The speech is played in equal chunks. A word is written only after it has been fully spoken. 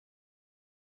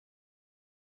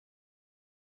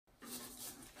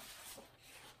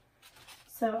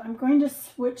So I'm going to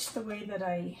switch the way that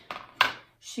I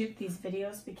shoot these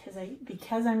videos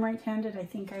because I'm right-handed. I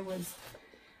think I was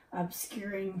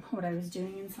obscuring what I was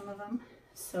doing in some of them.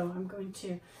 So I'm going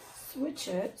to switch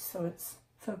it so it's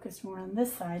focused more on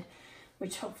this side,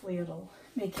 which hopefully it'll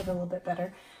make it a little bit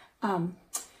better. I've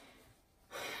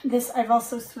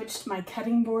also switched my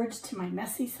cutting board to my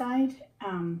messy side.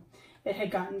 It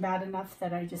had gotten bad enough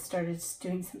that I just started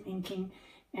doing some inking,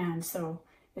 and so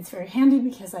it's very handy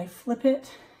because I flip it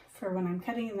for when I'm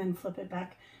cutting and then flip it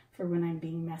back for when I'm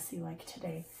being messy like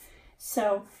today.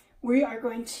 So we are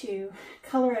going to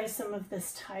colorize some of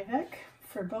this Tyvek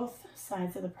for both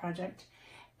sides of the project.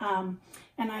 And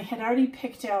I had already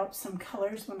picked out some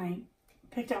colors when I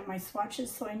picked out my swatches,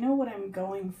 so I know what I'm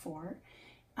going for.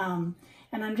 And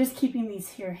I'm just keeping these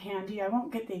here handy. I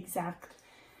won't get the exact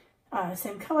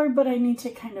same color, but I need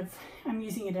to I'm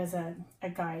using it as a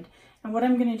guide. And what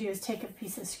I'm going to do is take a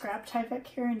piece of scrap Tyvek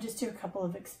here and just do a couple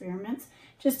of experiments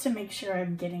just to make sure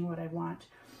I'm getting what I want.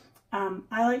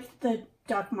 I like the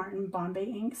Doc Martin Bombay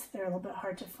inks. They're a little bit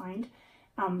hard to find.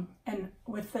 And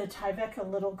with the Tyvek, a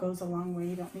little goes a long way.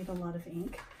 You don't need a lot of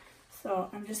ink.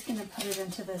 So I'm just going to put it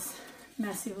into this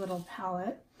messy little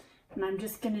palette. And I'm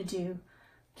just going to do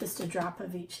just a drop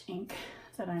of each ink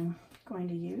that I'm going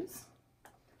to use.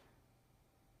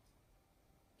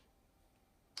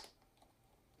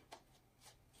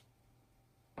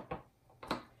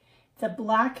 The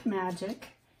Black Magic,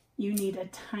 you need a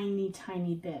tiny,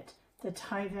 tiny bit. The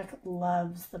Tyvek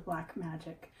loves the Black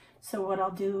Magic. So what I'll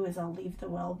do is I'll leave the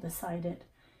well beside it.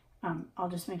 I'll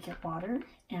just make it water,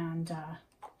 and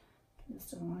this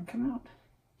doesn't want to come out.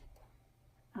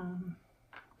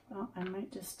 Well, I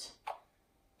might just,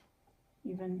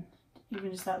 even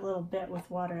just that little bit with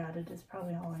water added is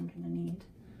probably all I'm going to need.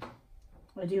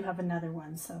 I do have another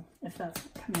one, so if that's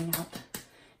coming out.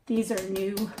 These are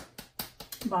new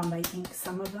Bombay inks,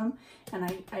 some of them, and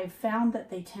I found that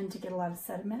they tend to get a lot of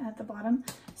sediment at the bottom,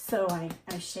 so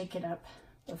I shake it up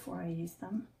before I use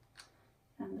them.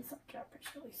 And this eyedropper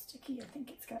is really sticky. I think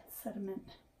it's got sediment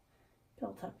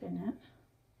built up in it.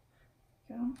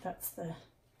 There you go. That's the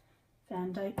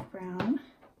Van Dyke Brown.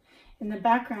 In the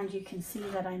background you can see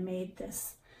that I made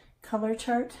this color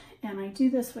chart, and I do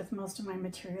this with most of my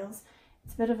materials.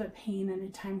 It's a bit of a pain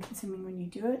and time consuming when you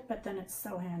do it, but then it's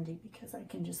so handy because I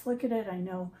can just look at it. I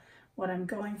know what I'm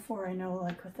going for. I know,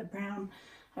 like with the brown,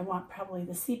 I want probably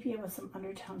the sepia with some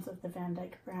undertones of the Van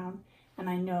Dyke Brown, and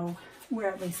I know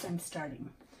where at least I'm starting.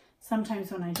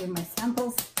 Sometimes when I do my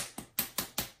samples,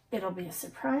 it'll be a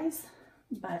surprise,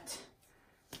 but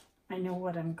I know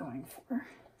what I'm going for.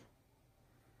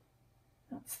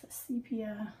 That's the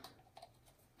sepia.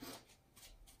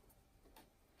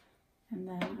 And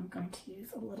then I'm going to use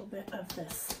a little bit of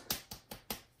this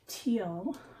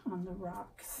teal on the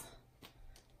rocks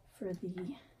for the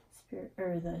spirit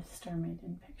or the Star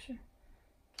Maiden picture.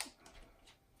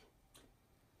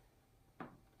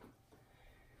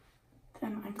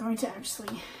 Then I'm going to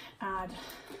actually add,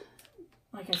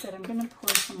 like I said, I'm going to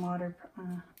pour some water.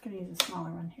 I'm going to use a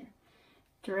smaller one here,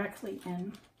 directly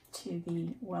in to the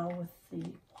well with the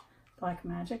Black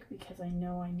Magic, because I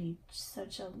know I need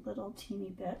such a little teeny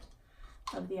bit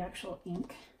of the actual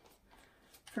ink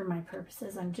for my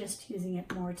purposes. I'm just using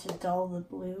it more to dull the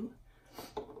blue,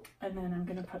 and then I'm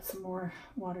going to put some more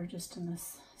water just in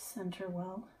this center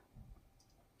well.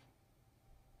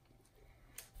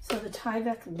 So the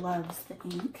Tyvek loves the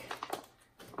ink.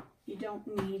 You don't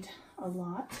need a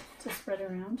lot to spread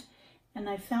around, and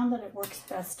I found that it works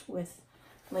best with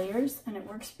layers, and it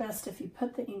works best if you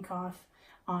put the ink on,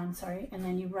 and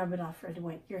then you rub it off right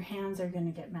away. Your hands are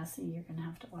going to get messy. You're going to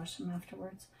have to wash them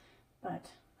afterwards, but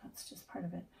that's just part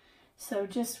of it. So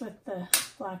just with the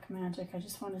Black Magic, I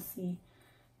just want to see.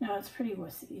 No, it's pretty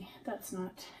wussy. It's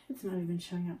not even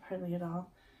showing up hardly at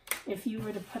all. If you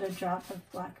were to put a drop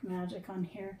of Black Magic on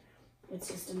here, it's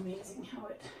just amazing how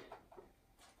it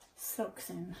soaks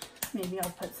in. Maybe I'll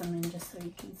put some in just so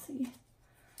you can see.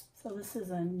 So this is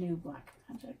a new Black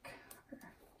Magic, or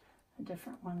a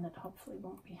different one that hopefully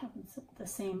won't be having the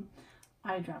same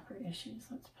eyedropper issues.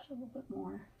 Let's put a little bit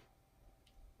more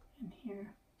in here.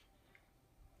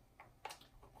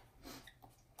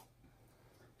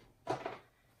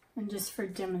 And just for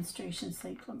demonstration's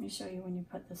sake, let me show you when you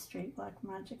put the straight Black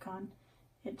Magic on,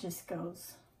 it just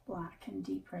goes black and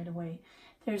deep right away.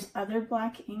 There's other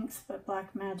black inks, but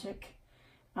Black Magic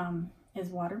is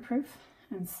waterproof,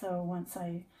 and so once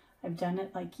I've done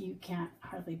it, like, you can't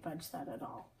hardly budge that at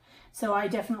all. So I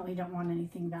definitely don't want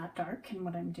anything that dark in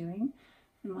what I'm doing.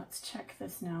 And let's check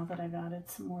this now that I've added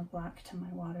some more black to my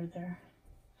water there.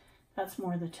 That's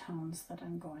more the tones that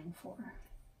I'm going for.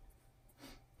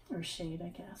 Or shade, I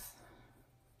guess.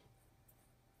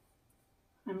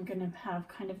 I'm going to have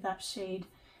kind of that shade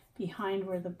behind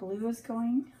where the blue is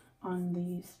going on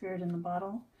the Spirit in the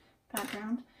Bottle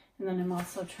background. And then I'm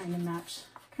also trying to match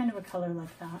kind of a color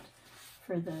like that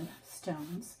for the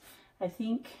stones. I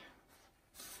think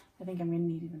I'm going to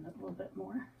need even a little bit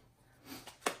more.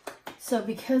 So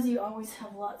because you always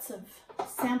have lots of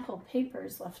sample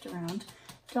papers left around,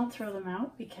 don't throw them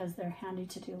out because they're handy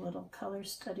to do little color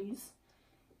studies.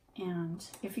 And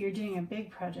if you're doing a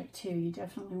big project too, you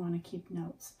definitely want to keep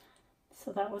notes.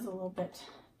 So that was a little bit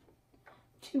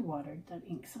too watered, that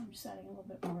ink, so I'm just adding a little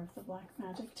bit more of the black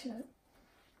magic to it.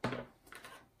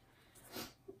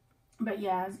 But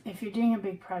yeah, if you're doing a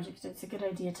big project, it's a good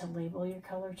idea to label your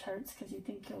color charts because you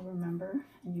think you'll remember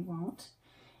and you won't.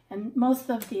 And most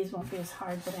of these won't be as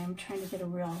hard, but I'm trying to get a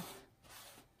real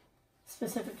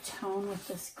specific tone with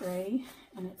this gray,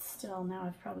 and it's still, now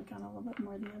I've probably gone a little bit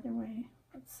more the other way.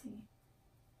 Let's see.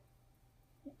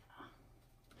 Yeah.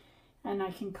 And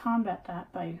I can combat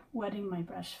that by wetting my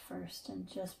brush first and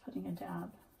just putting a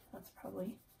dab. That's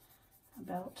probably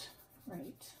about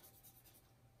right.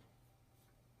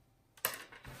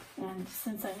 And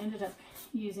since I ended up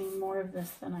using more of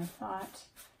this than I thought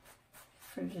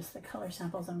for just the color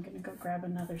samples, I'm going to go grab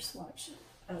another swatch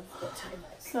of the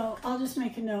Tyvek. So I'll just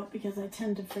make a note because I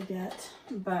tend to forget,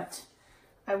 but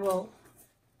I will,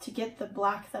 to get the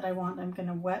black that I want, I'm going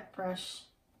to wet brush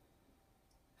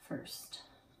first.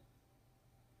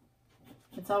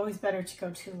 It's always better to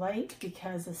go too light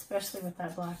because especially with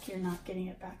that black, you're not getting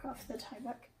it back off the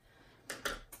Tyvek.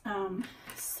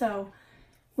 So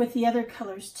with the other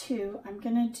colors too, I'm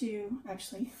going to do,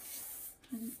 actually,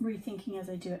 I'm rethinking as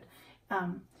I do it.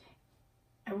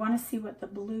 I want to see what the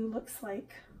blue looks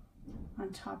like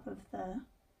on top of the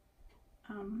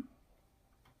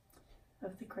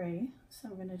gray. So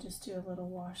I'm going to just do a little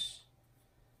wash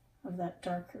of that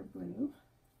darker blue.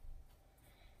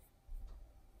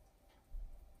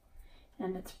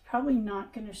 And it's probably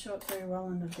not going to show up very well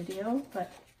in the video,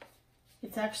 but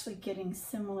it's actually getting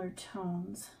similar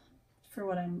tones for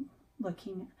what I'm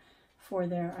looking for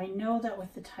there. I know that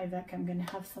with the Tyvek I'm going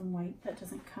to have some white that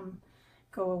doesn't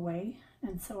go away,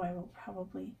 and so I will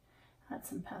probably add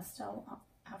some pastel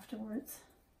afterwards.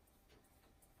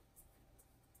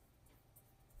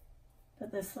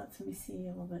 But this lets me see a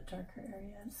little bit darker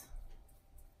areas.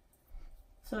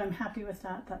 So I'm happy with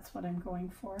that. That's what I'm going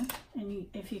for. And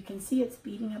if you can see it's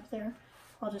beading up there,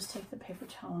 I'll just take the paper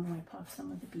towel and wipe off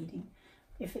some of the beading.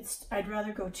 If it's, I'd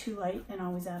rather go too light and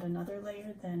always add another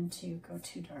layer than to go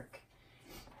too dark.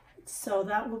 So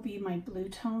that will be my blue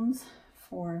tones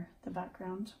for the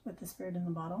background with the Spirit in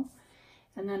the Bottle.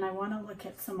 And then I want to look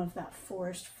at some of that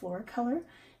forest floor color,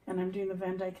 and I'm doing the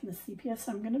Van Dyke and the sepia,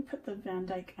 so I'm going to put the Van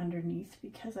Dyke underneath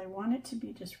because I want it to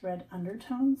be just red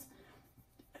undertones,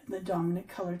 the dominant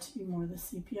color to be more the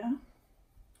sepia.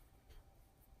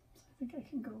 So I think I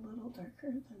can go a little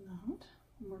darker than that,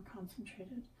 more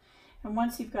concentrated. And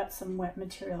once you've got some wet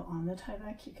material on the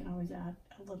Tyvek, you can always add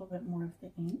a little bit more of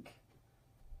the ink.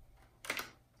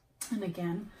 And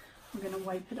again, I'm going to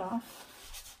wipe it off.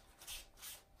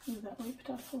 Ooh, that wiped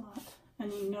off a lot.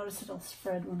 And you notice it'll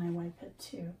spread when I wipe it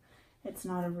too. It's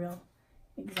not a real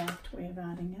exact way of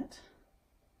adding it.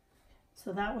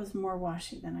 So that was more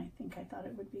washy than I think I thought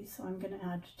it would be. So I'm going to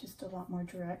add just a lot more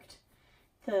direct.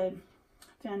 The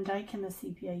Van Dyke and the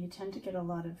sepia, you tend to get a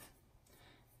lot of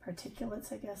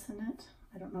particulates, I guess, in it.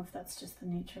 I don't know if that's just the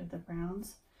nature of the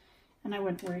browns. And I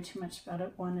wouldn't worry too much about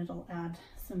it. One, it'll add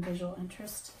some visual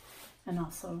interest, and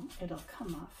also it'll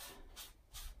come off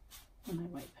when I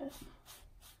wipe it.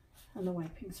 And the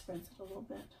wiping spreads it a little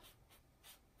bit.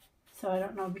 So I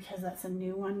don't know, because that's a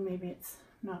new one, maybe it's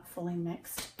not fully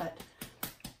mixed, but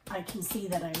I can see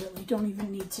that I really don't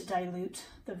even need to dilute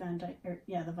the Van Dyke,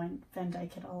 Van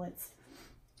Dyke at all.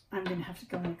 I'm going to have to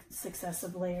go in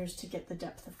successive layers to get the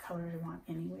depth of color I want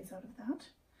anyways out of that.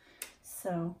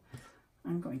 So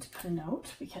I'm going to put a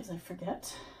note because I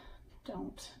forget,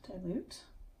 don't dilute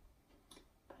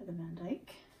by the Van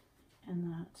Dyke,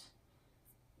 and that's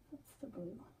the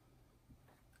blue.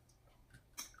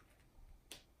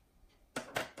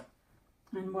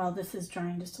 And while this is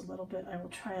drying just a little bit, I will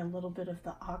try a little bit of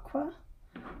the aqua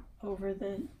over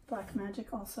the black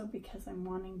magic also, because I'm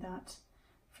wanting that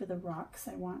for the rocks.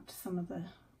 I want some of the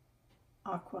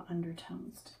aqua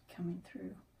undertones coming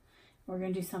through. We're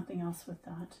going to do something else with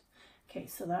that. Okay,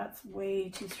 so that's way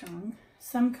too strong.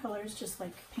 Some colors, just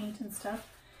like paint and stuff,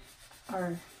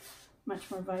 are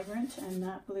much more vibrant, and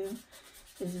that blue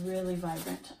is really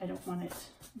vibrant. I don't want it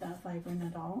that vibrant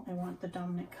at all. I want the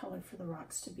dominant color for the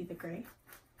rocks to be the gray.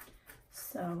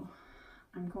 So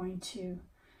I'm going to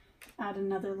add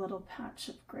another little patch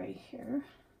of gray here.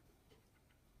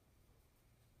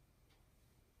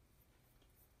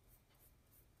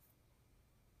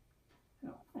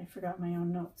 I forgot my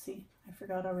own note. See, I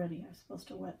forgot already. I was supposed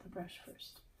to wet the brush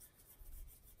first.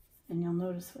 And you'll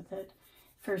notice with it,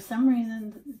 for some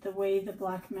reason, the way the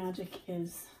Black Magic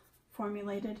is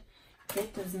formulated,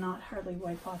 it does not hardly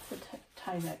wipe off the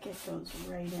Tyvek. It goes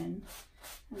right in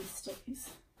and stays.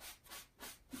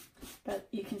 But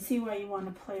you can see why you want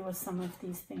to play with some of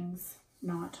these things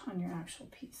not on your actual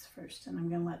piece first. And I'm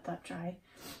going to let that dry.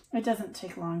 It doesn't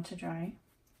take long to dry,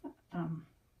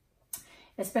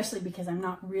 especially because I'm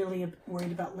not really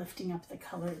worried about lifting up the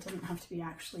color. It doesn't have to be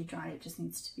actually dry. It just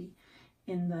needs to be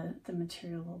in the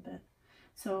material a little bit.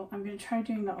 So I'm going to try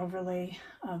doing the overlay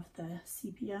of the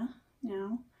sepia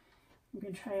now. I'm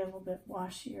going to try a little bit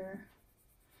washier,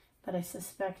 but I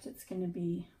suspect it's going to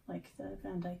be like the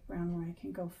Van Dyke Brown where I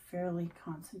can go fairly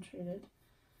concentrated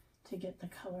to get the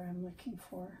color I'm looking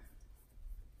for.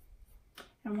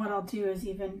 And what I'll do is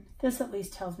even, this at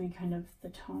least tells me kind of the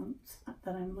tones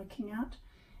that I'm looking at.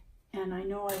 And I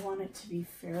know I want it to be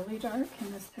fairly dark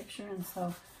in this picture, and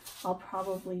so I'll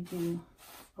probably do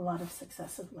a lot of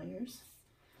successive layers.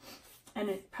 And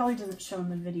it probably doesn't show in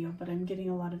the video, but I'm getting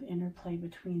a lot of interplay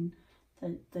between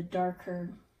the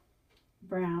darker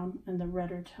brown and the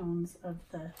redder tones of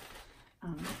the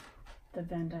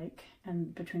Van Dyke,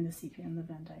 and between the sepia and the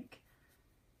Van Dyke.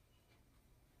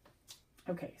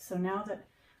 Okay, so now that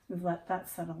we've let that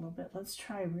set a little bit, let's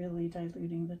try really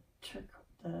diluting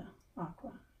the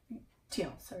aqua.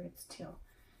 Teal, sorry, it's teal.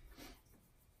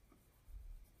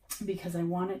 Because I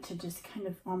want it to just kind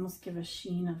of almost give a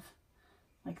sheen of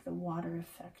like the water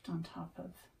effect on top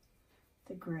of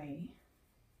the gray,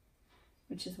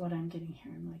 which is what I'm getting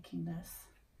here. I'm liking this.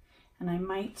 And I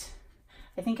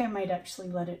think I might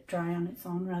actually let it dry on its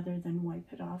own rather than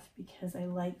wipe it off, because I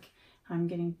like how I'm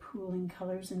getting pooling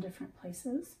colors in different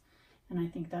places. And I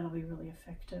think that'll be really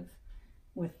effective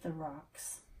with the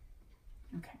rocks.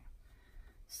 Okay,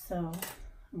 so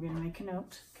I'm going to make a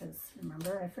note, because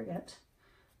remember, I forget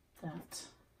that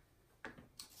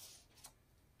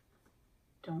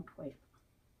don't wipe.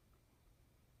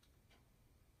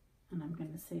 And I'm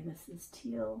going to say this is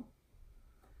teal,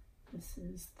 this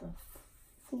is the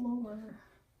floor,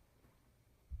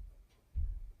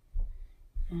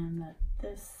 and that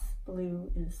this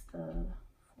blue is the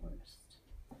forest.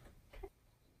 Okay.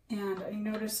 And I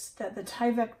noticed that the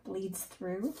Tyvek bleeds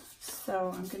through,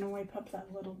 so I'm going to wipe up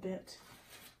that little bit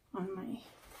on my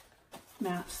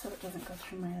mat so it doesn't go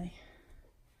through my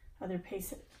other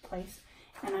place.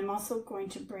 And I'm also going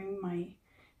to bring my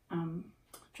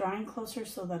drawing closer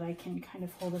so that I can kind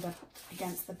of hold it up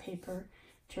against the paper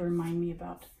to remind me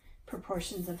about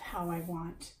proportions of how I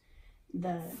want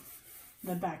the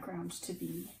background to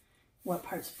be, what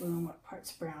part's blue and what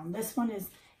part's brown. This one is,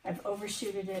 I've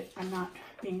overshooted it. I'm not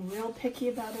being real picky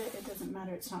about it. It doesn't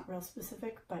matter, it's not real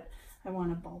specific, but I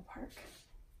want a ballpark.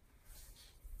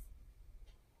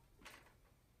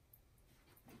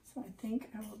 So I think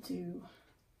I will do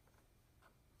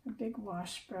a big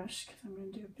wash brush because I'm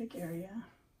going to do a big area.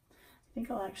 I think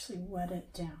I'll actually wet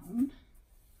it down.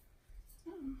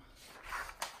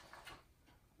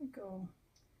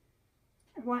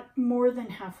 I want more than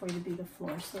halfway to be the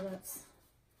floor, so that's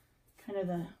kind of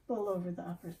the little over the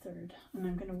upper third. And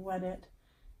I'm going to wet it,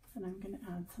 and I'm going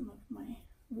to add some of my,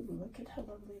 ooh, look at how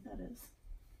lovely that is.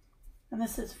 And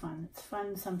this is fun. It's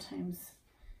fun sometimes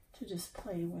to just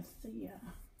play with the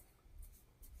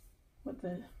what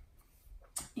the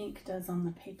ink does on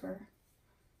the paper.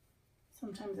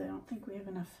 Sometimes I don't think we have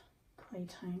enough play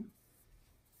time.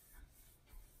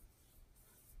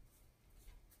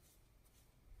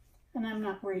 And I'm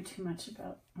not worried too much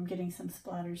about, I'm getting some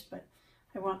splatters, but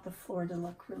I want the floor to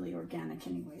look really organic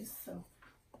anyways, so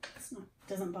it's not,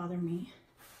 doesn't bother me.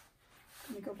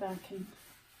 I'm going to go back and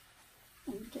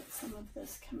get some of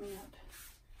this coming up.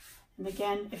 And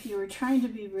again, if you were trying to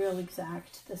be real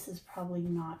exact, this is probably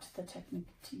not the technique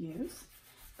to use.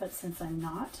 But since I'm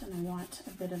not, and I want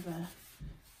a bit of a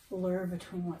blur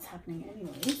between what's happening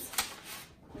anyways,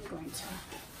 I'm going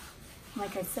to,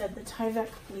 like I said, the Tyvek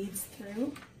bleeds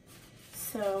through.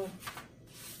 So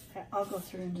I'll go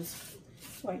through and just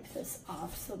wipe this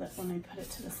off so that when I put it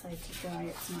to the side to dry,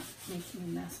 it's not making a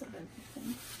mess of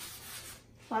everything.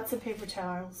 Lots of paper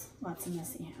towels, lots of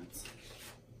messy hands.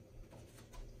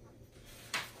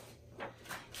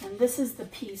 And this is the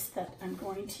piece that I'm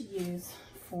going to use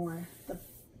for the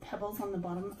pebbles on the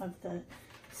bottom of the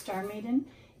Star Maiden.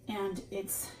 And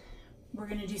we're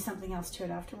going to do something else to it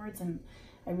afterwards, and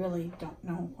I really don't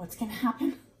know what's going to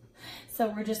happen. So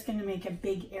we're just going to make a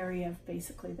big area of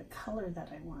basically the color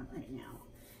that I want right now.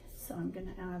 So I'm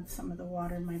going to add some of the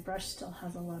water. My brush still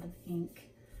has a lot of ink,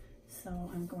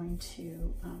 so I'm going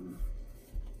to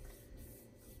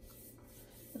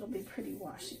It'll be pretty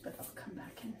washy, but I'll come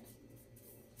back and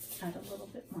add a little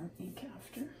bit more ink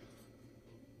after.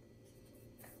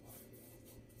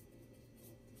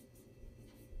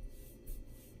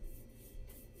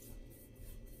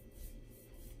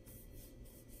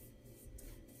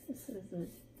 This is a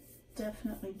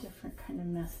definitely different kind of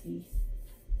messy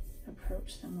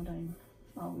approach than what I'm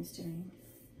always doing.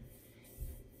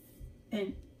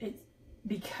 And it's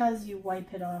because you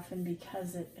wipe it off and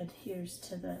because it adheres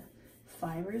to the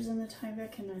fibers in the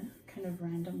Tyvek in a kind of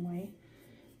random way,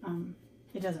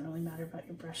 it doesn't really matter about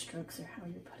your brush strokes or how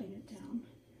you're putting it down.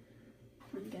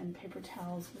 And again, paper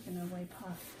towels, we're going to wipe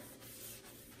off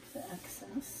the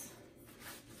excess.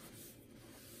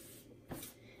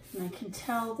 And I can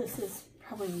tell this is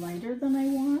probably lighter than I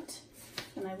want,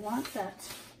 and I want that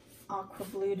aqua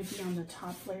blue to be on the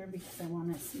top layer because I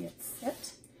want to see it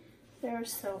sit there.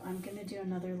 So I'm going to do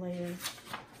another layer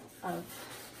of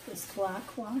this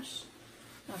black wash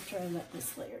after I let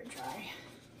this layer dry.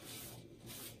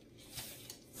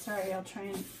 Sorry, I'll try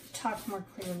and talk more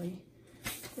clearly.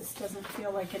 This doesn't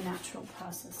feel like a natural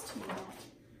process to me.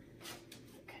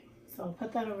 Okay, so I'll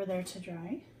put that over there to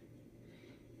dry,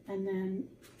 and then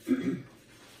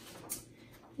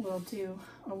we'll do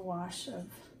a wash of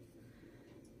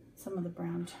some of the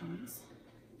brown tones.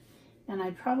 And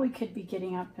I probably could be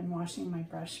getting up and washing my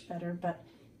brush better, but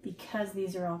because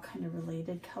these are all kind of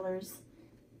related colors,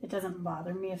 it doesn't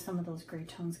bother me if some of those gray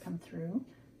tones come through,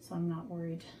 so I'm not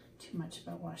worried too much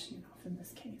about washing it off in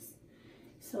this case.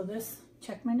 So this,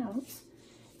 check my notes,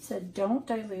 said don't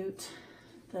dilute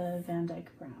the Van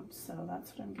Dyke brown, so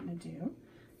that's what I'm going to do.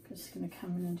 I'm just going to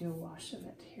come in and do a wash of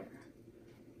it here.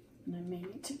 And I may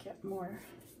need to get more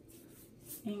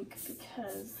ink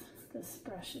because this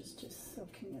brush is just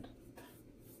soaking it up.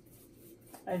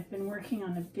 I've been working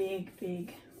on a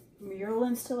big mural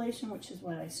installation, which is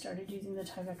what I started using the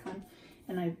Tyvek on,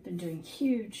 and I've been doing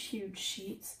huge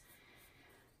sheets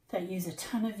that use a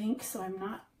ton of ink, so I'm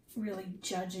not really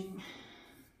judging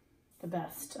the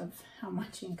best of how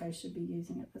much ink I should be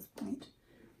using at this point.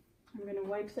 I'm going to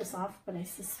wipe this off, but I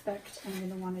suspect I'm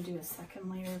going to want to do a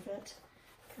second layer of it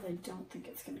because I don't think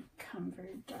it's going to come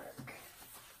very dark.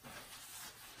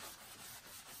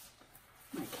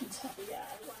 I can tell, yeah,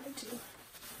 I want to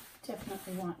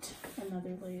definitely want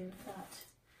another layer of that.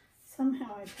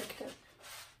 Somehow I picked up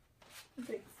a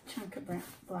big chunk of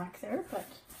black there, but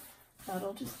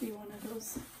that'll just be one of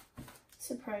those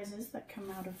surprises that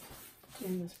come out of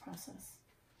doing this process.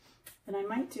 And I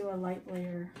might do a light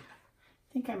layer.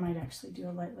 I think I might actually do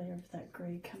a light layer of that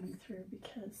gray coming through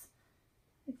because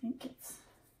I think it's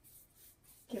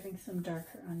giving some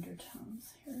darker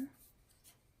undertones here.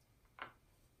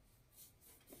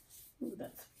 Ooh,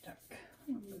 that's dark.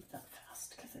 I'm going to move that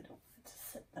fast because I don't want it to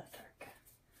sit that dark.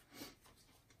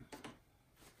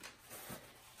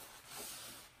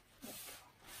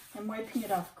 I'm wiping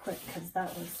it off quick because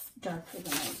that was darker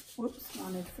than I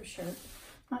wanted for sure.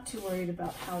 Not too worried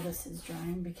about how this is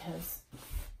drying because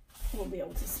we'll be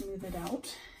able to smooth it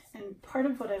out. And part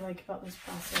of what I like about this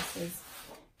process is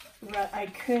I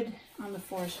could, on the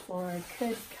forest floor, I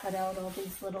could cut out all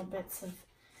these little bits of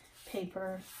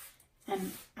paper,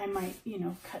 and I might, you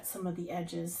know, cut some of the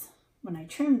edges when I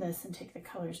trim this and take the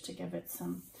colors to give it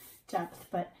some depth,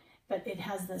 but it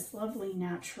has this lovely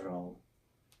natural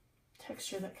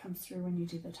texture that comes through when you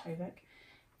do the Tyvek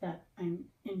that I'm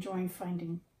enjoying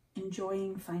finding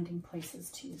places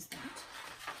to use that.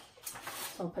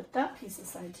 So I'll put that piece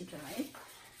aside to dry.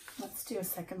 Let's do a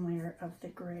second layer of the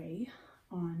gray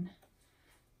on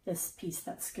this piece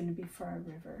that's going to be for our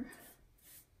river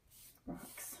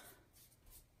rocks.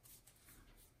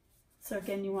 So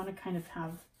again, you want to kind of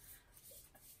have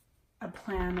a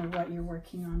plan of what you're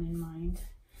working on in mind.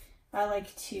 I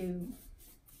like to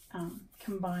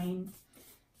combine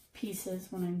pieces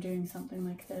when I'm doing something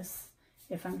like this.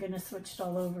 If I'm going to switch it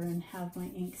all over and have my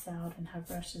inks out and have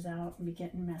brushes out and be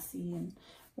getting messy and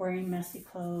wearing messy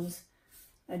clothes,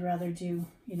 I'd rather do,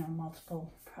 you know,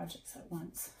 multiple projects at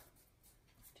once,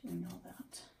 doing all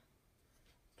that.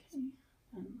 Okay,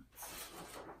 and let's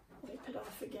wipe it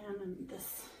off again, and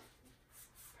this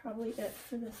probably it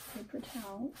for this paper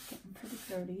towel. It's getting pretty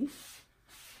dirty,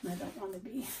 and I don't want to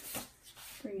be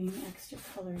bringing extra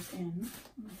colors in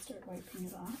when I start wiping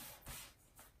it off.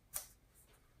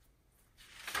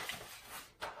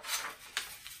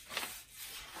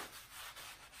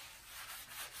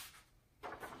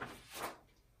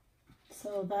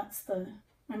 So that's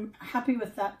I'm happy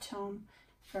with that tone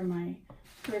for my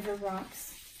river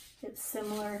rocks. It's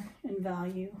similar in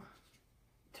value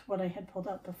to what I had pulled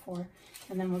out before.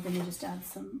 And then we're going to just add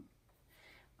some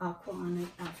aqua on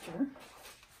it after.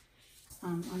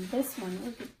 On this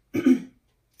one,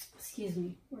 excuse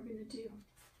me, we're going to do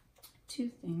two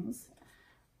things.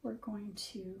 We're going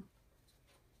to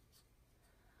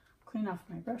clean off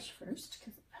my brush first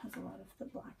because it has a lot of the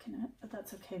black in it, but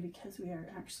that's okay because we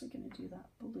are actually going to do that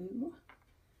blue.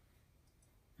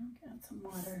 I'll add some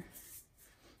water.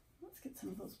 Let's get some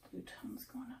of those blue tones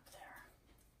going up there.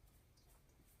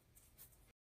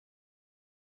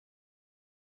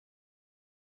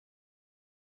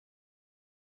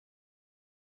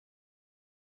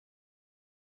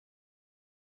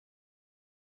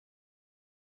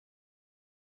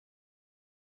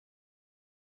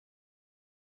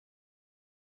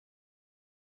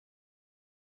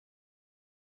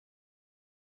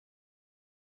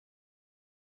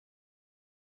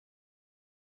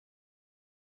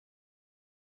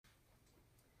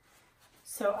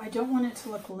 So I don't want it to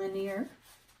look linear,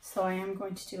 so I am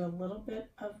going to do a little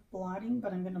bit of blotting,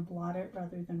 but I'm going to blot it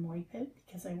rather than wipe it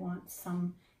because I want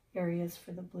some areas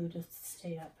for the blue to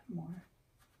stay up more.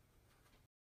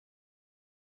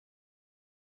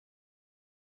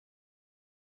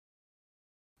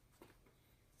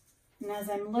 And as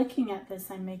I'm looking at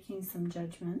this, I'm making some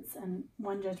judgments, and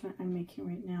one judgment I'm making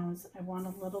right now is I want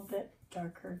a little bit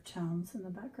darker tones in the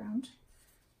background.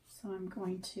 So I'm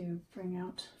going to bring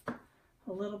out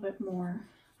a little bit more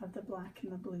of the black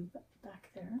and the blue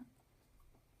back there.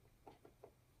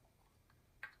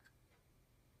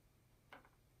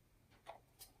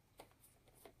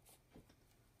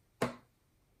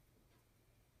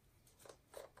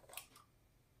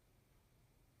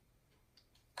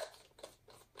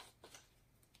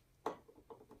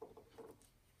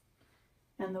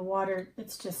 And the water,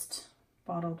 it's just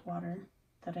bottled water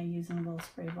that I use in a little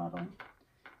spray bottle.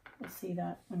 We'll see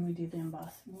that when we do the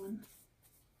embossing one.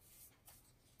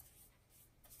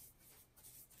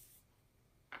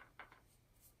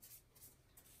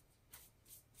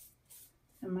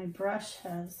 And my brush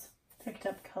has picked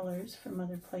up colors from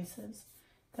other places,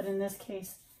 but in this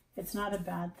case, it's not a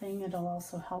bad thing. It'll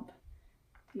also help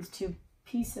these two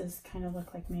pieces kind of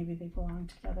look like maybe they belong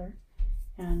together,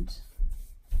 and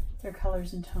they're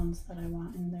colors and tones that I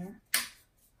want in there.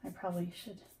 I probably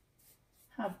should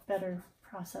have better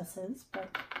processes,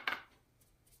 but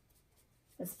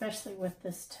especially with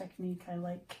this technique, I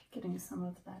like getting some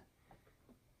of that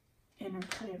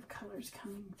interplay of colors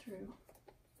coming through.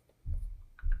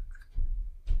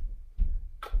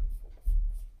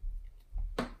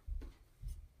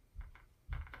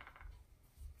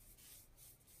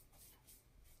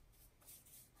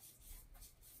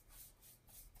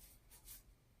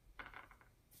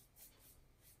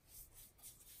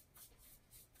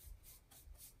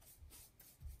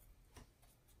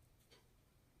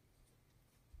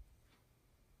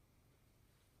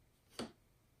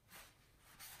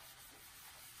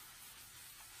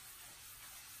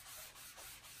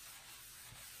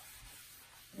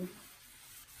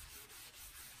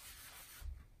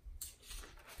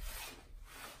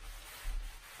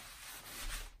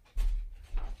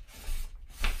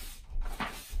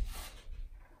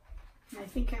 I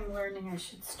think I'm learning I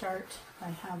should start by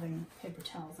having paper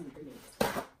towels underneath.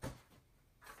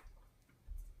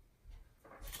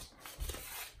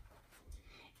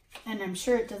 And I'm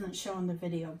sure it doesn't show in the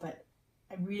video, but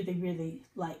I really, really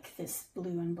like this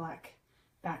blue and black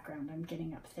background I'm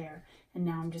getting up there. And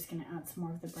now I'm just going to add some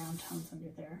more of the brown tones under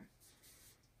there.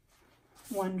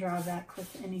 One drawback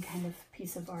with any kind of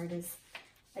piece of art is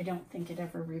I don't think it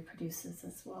ever reproduces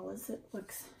as well as it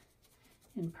looks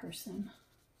in person.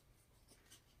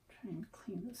 Try and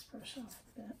clean this brush off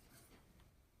a bit.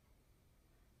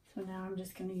 So now I'm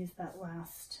just going to use that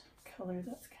last color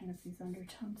that's kind of these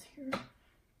undertones here,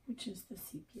 which is the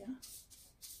sepia.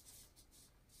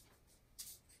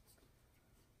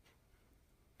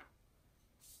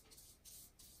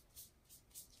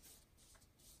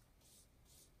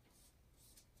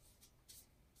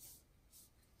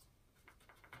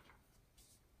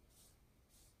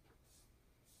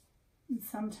 And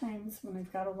sometimes when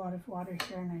I've got a lot of water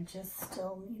here and I just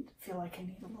still feel like I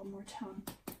need a little more tone,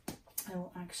 I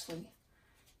will actually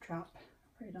drop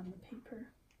right on the paper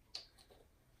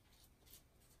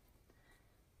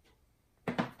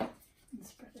and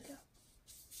spread it out.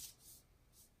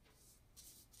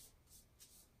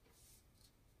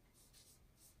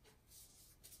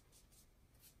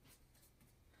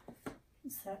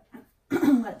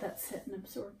 Let that sit and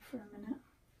absorb for a minute.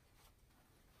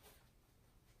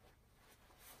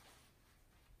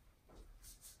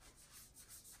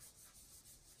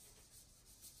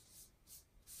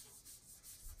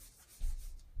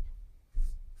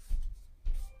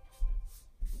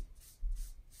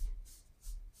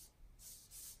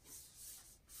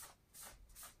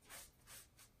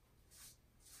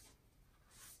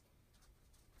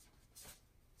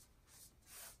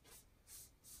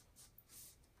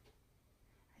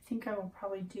 think I will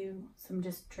probably do some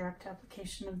just direct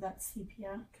application of that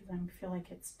sepia because I feel like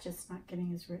it's just not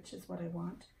getting as rich as what I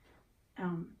want.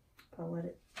 But I'll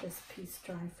let this piece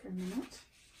dry for a minute.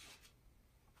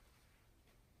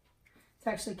 It's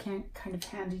actually kind of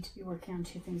handy to be working on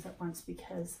two things at once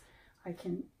because I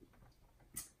can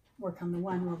work on the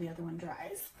one while the other one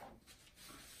dries.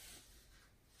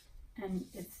 And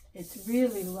it's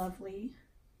really lovely,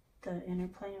 the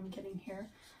interplay I'm getting here.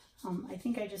 I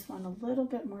think I just want a little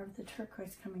bit more of the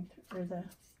turquoise coming through, or the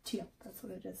teal, that's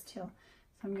what it is, teal.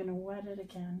 So I'm going to wet it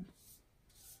again.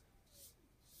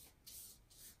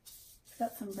 It's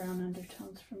got some brown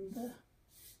undertones from the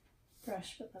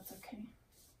brush, but that's okay.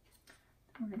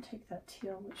 I'm going to take that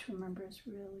teal, which remember is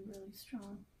really, really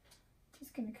strong.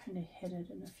 Just going to kind of hit it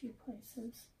in a few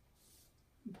places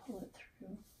and pull it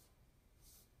through.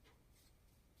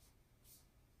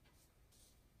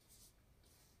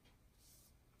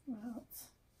 Well,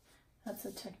 that's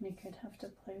a technique I'd have to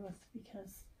play with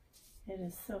because it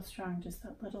is so strong. Just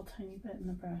that little tiny bit in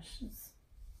the brush is.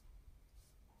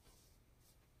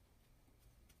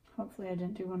 Hopefully I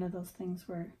didn't do one of those things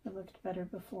where it looked better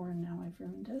before and now I've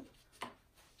ruined it.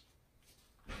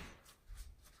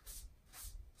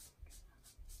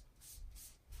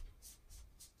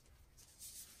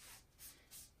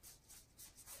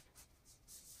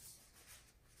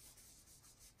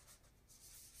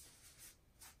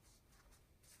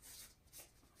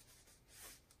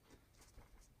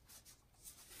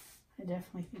 I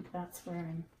definitely think that's where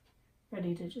I'm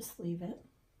ready to just leave it.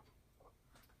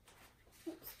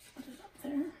 Oops, put it up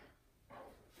there.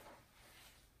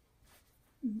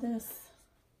 And this,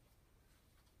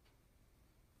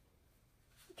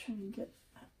 try and get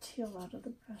that teal out of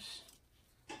the brush.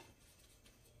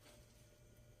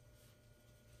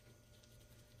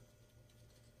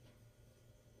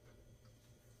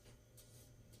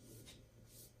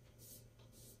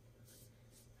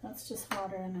 That's just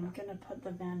water, and I'm going to put the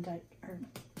Van Dyke, or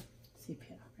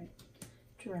sepia, right,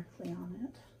 directly on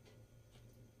it.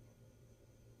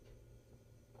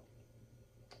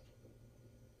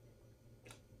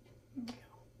 There we go.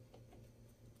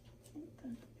 And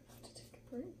then I have to take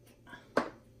a break.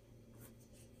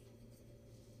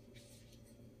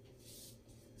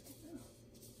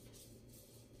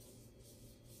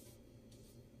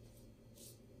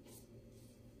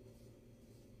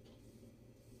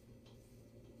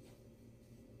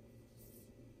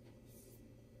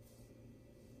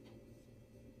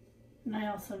 And I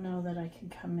also know that I can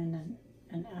come in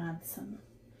and add some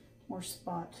more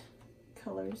spot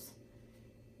colors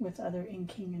with other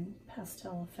inking and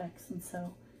pastel effects, and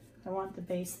so I want the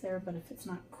base there, but if it's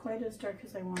not quite as dark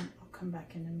as I want, I'll come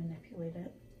back in and manipulate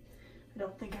it. I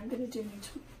don't think I'm going to do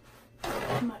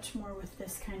much more with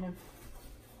this kind of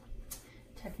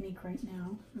technique right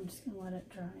now. I'm just going to let it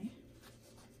dry.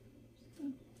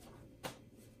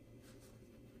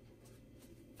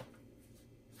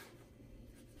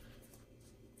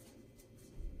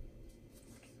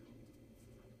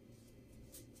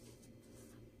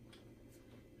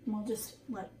 And we'll just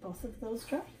let both of those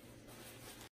dry.